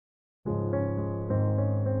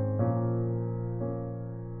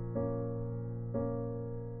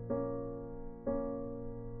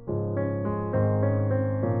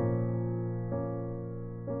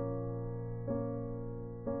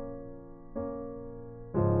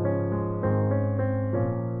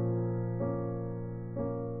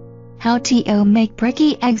How TO Make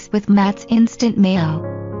Brekkie Eggs with Matt's Instant Mayo.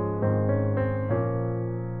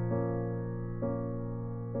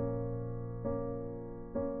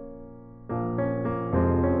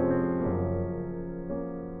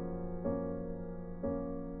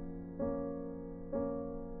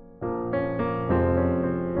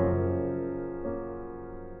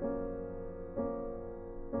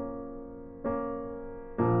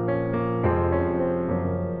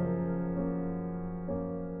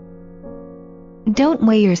 Don't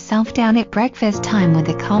weigh yourself down at breakfast time with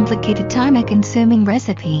a complicated time-consuming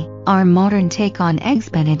recipe. Our modern take on Eggs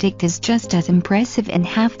Benedict is just as impressive in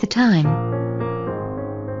half the time.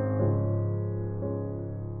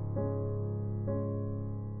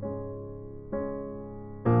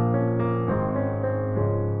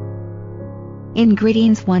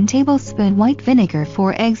 Ingredients: 1 tablespoon white vinegar,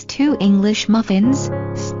 4 eggs, 2 English muffins,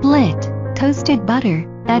 split, toasted butter,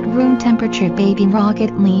 at room temperature baby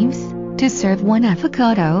rocket leaves. To serve, 1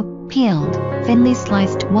 avocado, peeled, thinly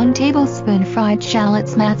sliced, 1 tablespoon fried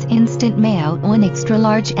shallots, Matt's Instant Mayo, 1 extra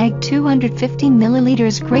large egg, 250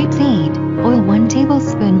 milliliters grapeseed oil, 1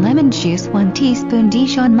 tablespoon lemon juice, 1 teaspoon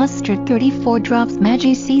Dijon mustard, 34 drops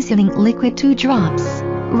Maggi Seasoning liquid, 2 drops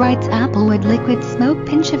Wright's Applewood liquid smoke,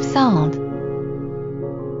 pinch of salt.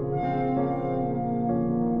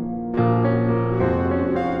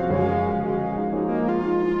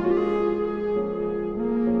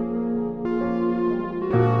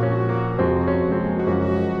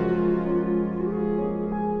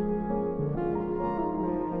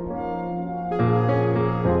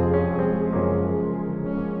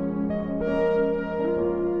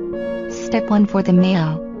 Step 1 for the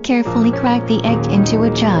mayo. Carefully crack the egg into a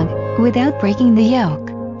jug, without breaking the yolk.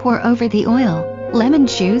 Pour over the oil, lemon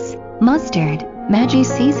juice, mustard, Maggi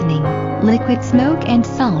Seasoning, liquid smoke and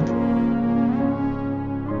salt.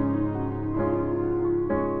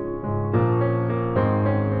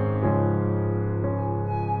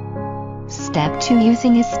 Step 2.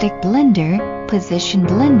 Using a stick blender, position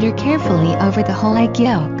blender carefully over the whole egg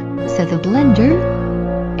yolk, so the blender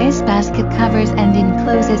basket covers and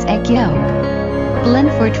encloses egg yolk.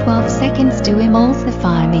 Blend for 12 seconds to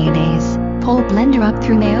emulsify mayonnaise. Pull blender up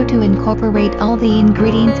through mayo to incorporate all the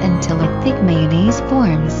ingredients until a thick mayonnaise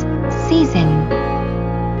forms. Season.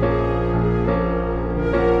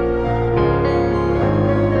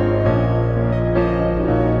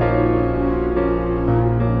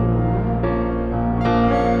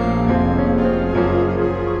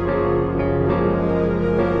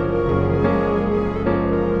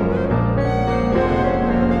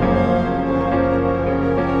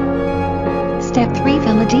 Step 3.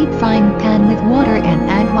 Fill a deep frying pan with water and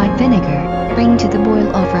add white vinegar. Bring to the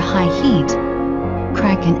boil over high heat.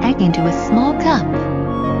 Crack an egg into a small cup.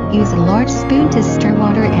 Use a large spoon to stir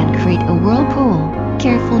water and create a whirlpool.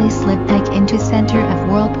 Carefully slip egg into center of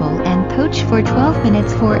whirlpool and poach for 12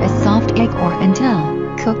 minutes for a soft egg or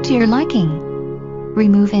until cooked to your liking.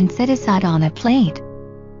 Remove and set aside on a plate.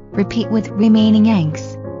 Repeat with remaining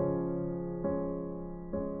eggs.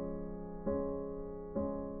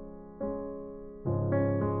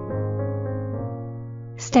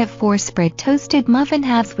 Step 4. Spread toasted muffin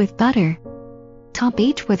halves with butter. Top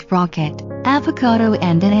each with rocket, avocado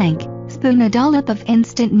and an egg. Spoon a dollop of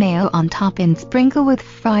instant mayo on top and sprinkle with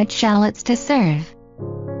fried shallots to serve.